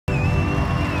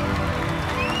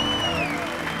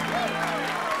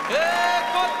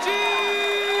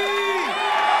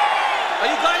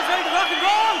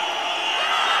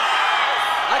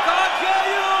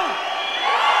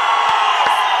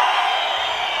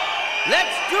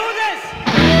Let's do this!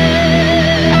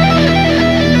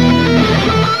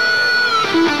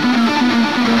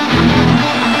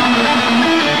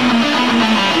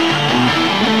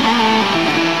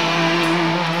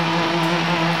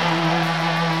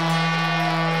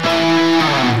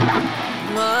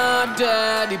 My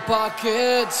daddy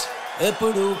pockets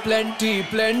ఎప్పుడు plenty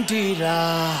plenty రా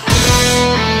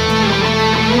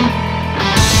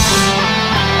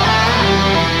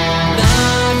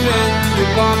The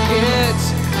pockets,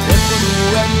 epudu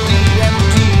empty,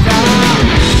 empty ra.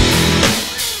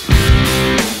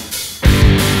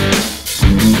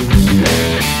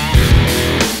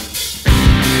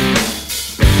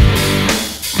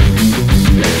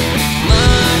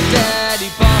 My daddy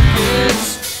pockets,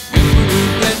 epudu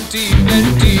plenty,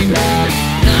 plenty ra.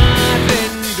 Na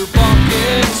rendu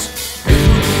pockets,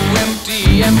 epudu empty,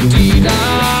 empty ra.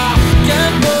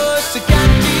 Campus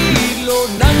canteen lo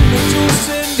nannu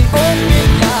chusindi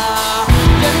ఓపిలా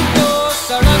ఎంతో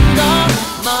సడన్గా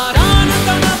మారాను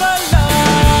తన వల్ల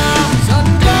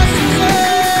సంతోషించే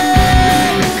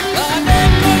అదే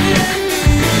కొనింది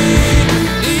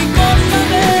నీ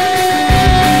కోసమే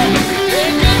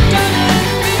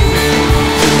ఏకెట్టనంది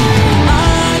ఆ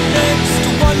నెక్స్ట్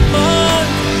 1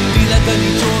 month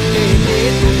తిలకని చోటే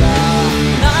లేదుగా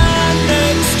నా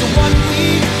నెక్స్ట్ 1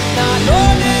 week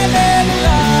నాలోనే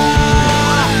లేదుగా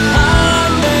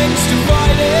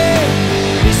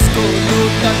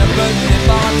gonna burn the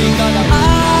party, gonna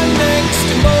our next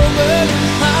moment.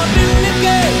 I'll be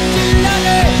again till I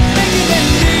make it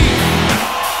empty.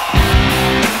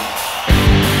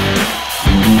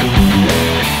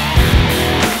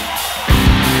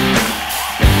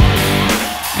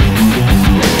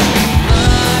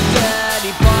 My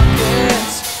daddy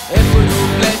pockets, epudu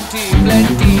plenty,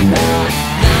 plenty na.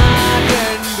 Na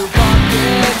rendu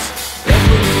pockets,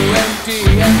 epudu empty,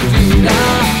 empty na.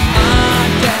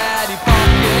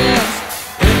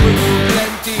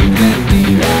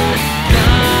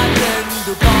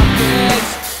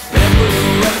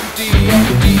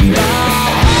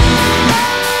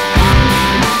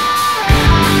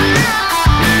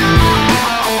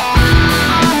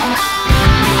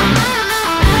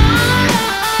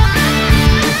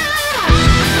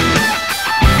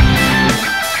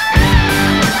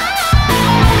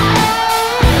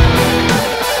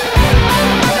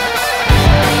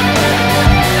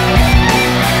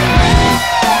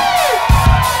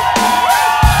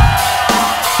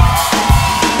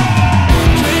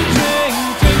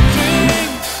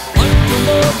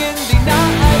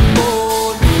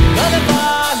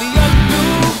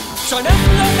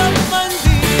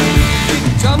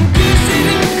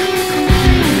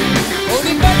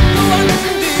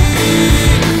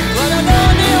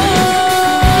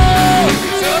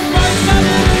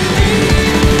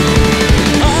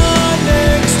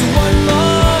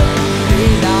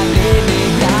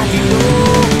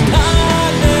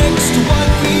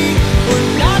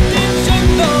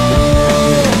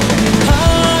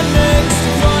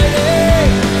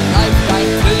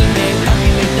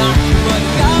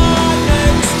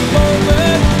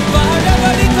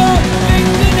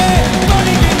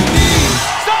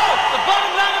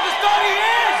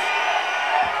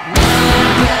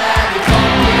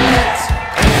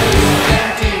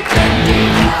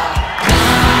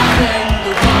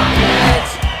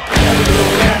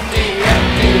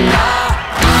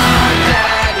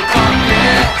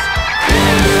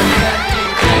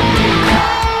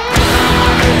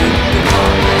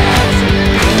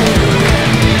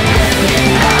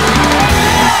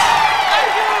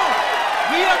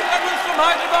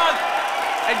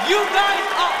 And you guys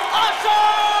are